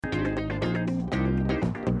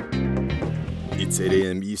It's 8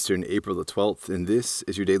 a.m. Eastern, April the 12th, and this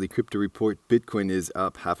is your daily crypto report. Bitcoin is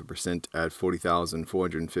up 0.5% at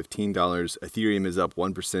 $40,415. Ethereum is up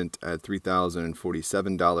 1% at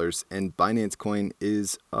 $3,047, and Binance Coin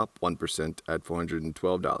is up 1% at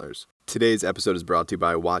 $412. Today's episode is brought to you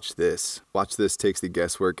by Watch This. Watch This takes the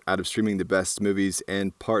guesswork out of streaming the best movies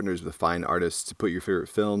and partners with fine artists to put your favorite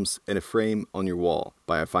films in a frame on your wall.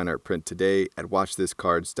 Buy a fine art print today at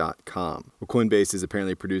watchthiscards.com. Well, Coinbase is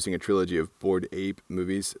apparently producing a trilogy of Bored Ape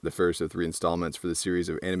movies, the first of 3 installments for the series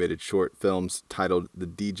of animated short films titled the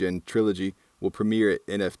Degen Trilogy. Will premiere at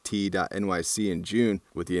NFT.NYC in June,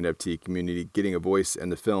 with the NFT community getting a voice in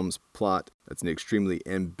the film's plot. That's an extremely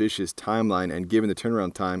ambitious timeline, and given the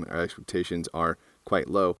turnaround time, our expectations are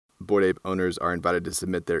quite low. Bored Ape owners are invited to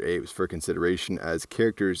submit their apes for consideration as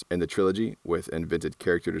characters in the trilogy, with invented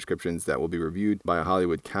character descriptions that will be reviewed by a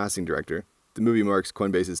Hollywood casting director. The movie marks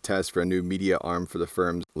Coinbase's test for a new media arm for the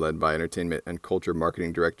firm, led by entertainment and culture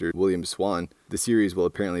marketing director William Swan. The series will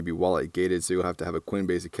apparently be wallet gated, so you'll have to have a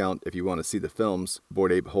Coinbase account if you want to see the films.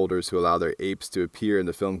 Bored Ape holders who allow their apes to appear in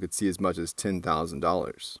the film could see as much as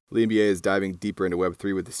 $10,000. The NBA is diving deeper into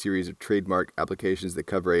Web3 with a series of trademark applications that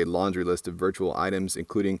cover a laundry list of virtual items,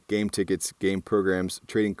 including game tickets, game programs,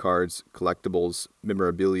 trading cards, collectibles,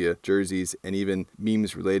 memorabilia, jerseys, and even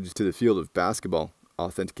memes related to the field of basketball,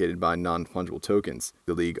 authenticated by non-fungible tokens.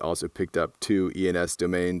 The league also picked up 2 ENS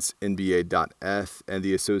domains, NBA.eth and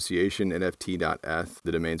the association NFT.eth.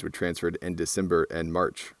 The domains were transferred in December and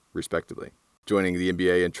March, respectively. Joining the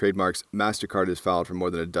NBA in trademarks, MasterCard has filed for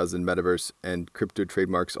more than a dozen metaverse and crypto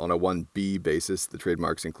trademarks on a 1B basis. The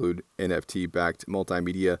trademarks include NFT-backed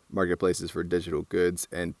multimedia, marketplaces for digital goods,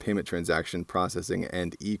 and payment transaction processing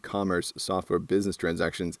and e-commerce software business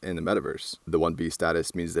transactions in the metaverse. The 1B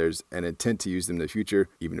status means there's an intent to use them in the future,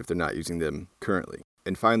 even if they're not using them currently.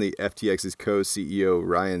 And finally, FTX's co-CEO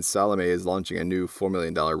Ryan Salame is launching a new $4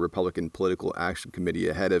 million Republican Political Action Committee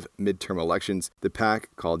ahead of midterm elections. The PAC,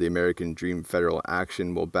 called the American Dream Federal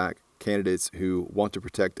Action, will back candidates who want to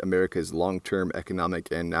protect America's long-term economic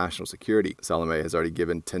and national security. Salame has already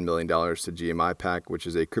given $10 million to GMI PAC, which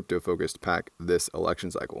is a crypto-focused PAC, this election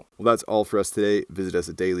cycle. Well, that's all for us today. Visit us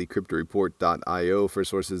at dailycryptoreport.io for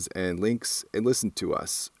sources and links, and listen to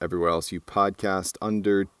us everywhere else you podcast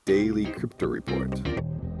under Daily Crypto Report.